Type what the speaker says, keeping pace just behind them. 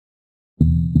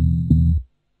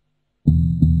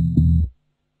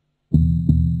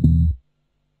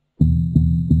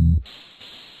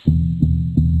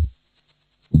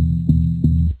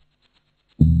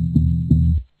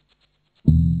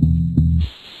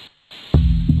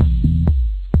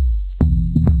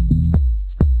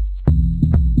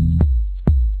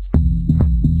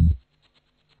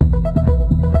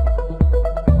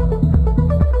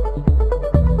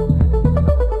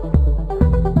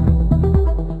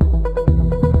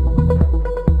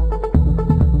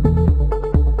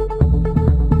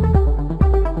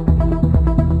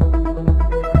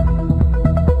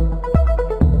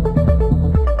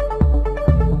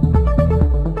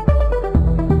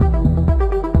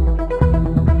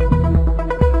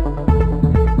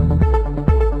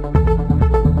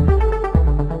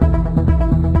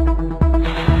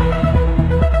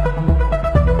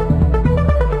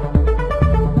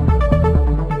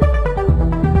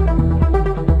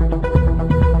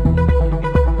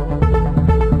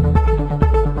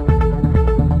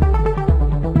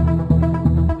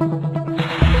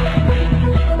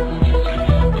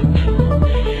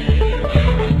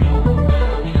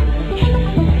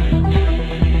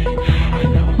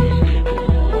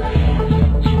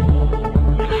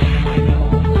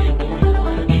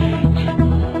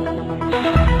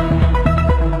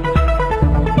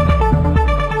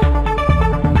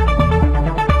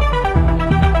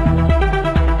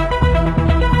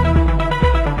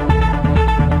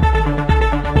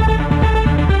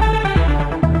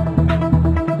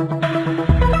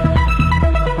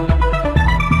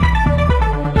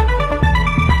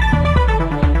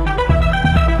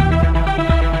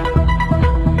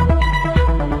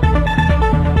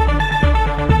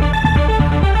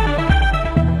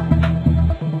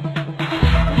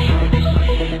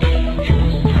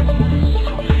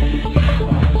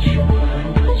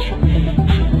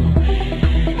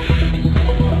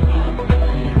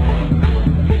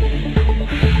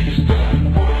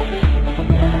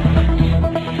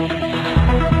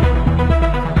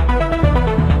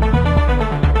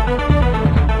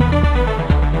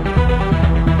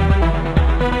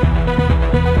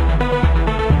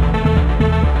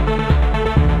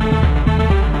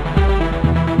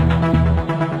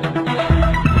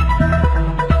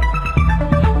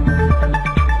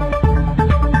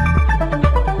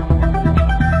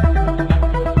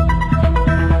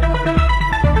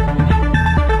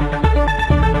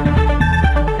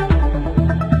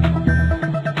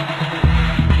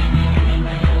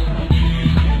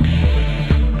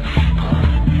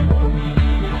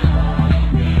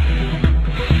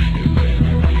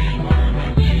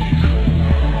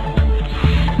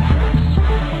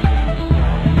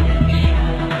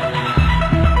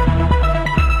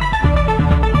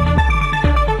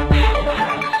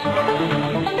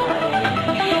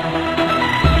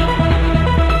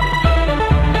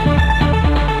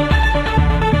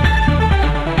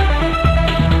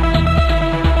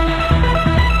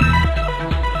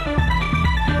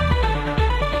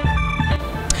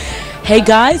Hey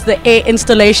guys, the air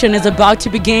installation is about to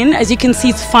begin. As you can see,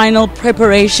 it's final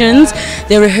preparations.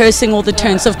 They're rehearsing all the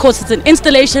turns. So of course, it's an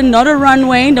installation, not a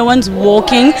runway. No one's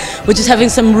walking. We're just having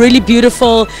some really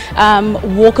beautiful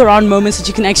walk around moments that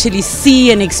you can actually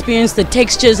see and experience the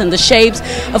textures and the shapes.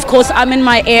 Of course, I'm in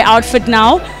my air outfit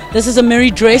now. This is a mirror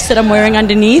dress that I'm wearing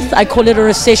underneath. I call it a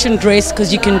recession dress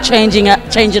because you can change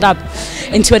it up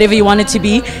into whatever you want it to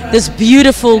be. This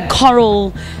beautiful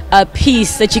coral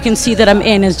piece that you can see that I'm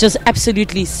in is just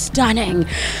absolutely stunning.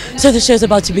 So the show's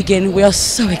about to begin. We are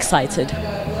so excited.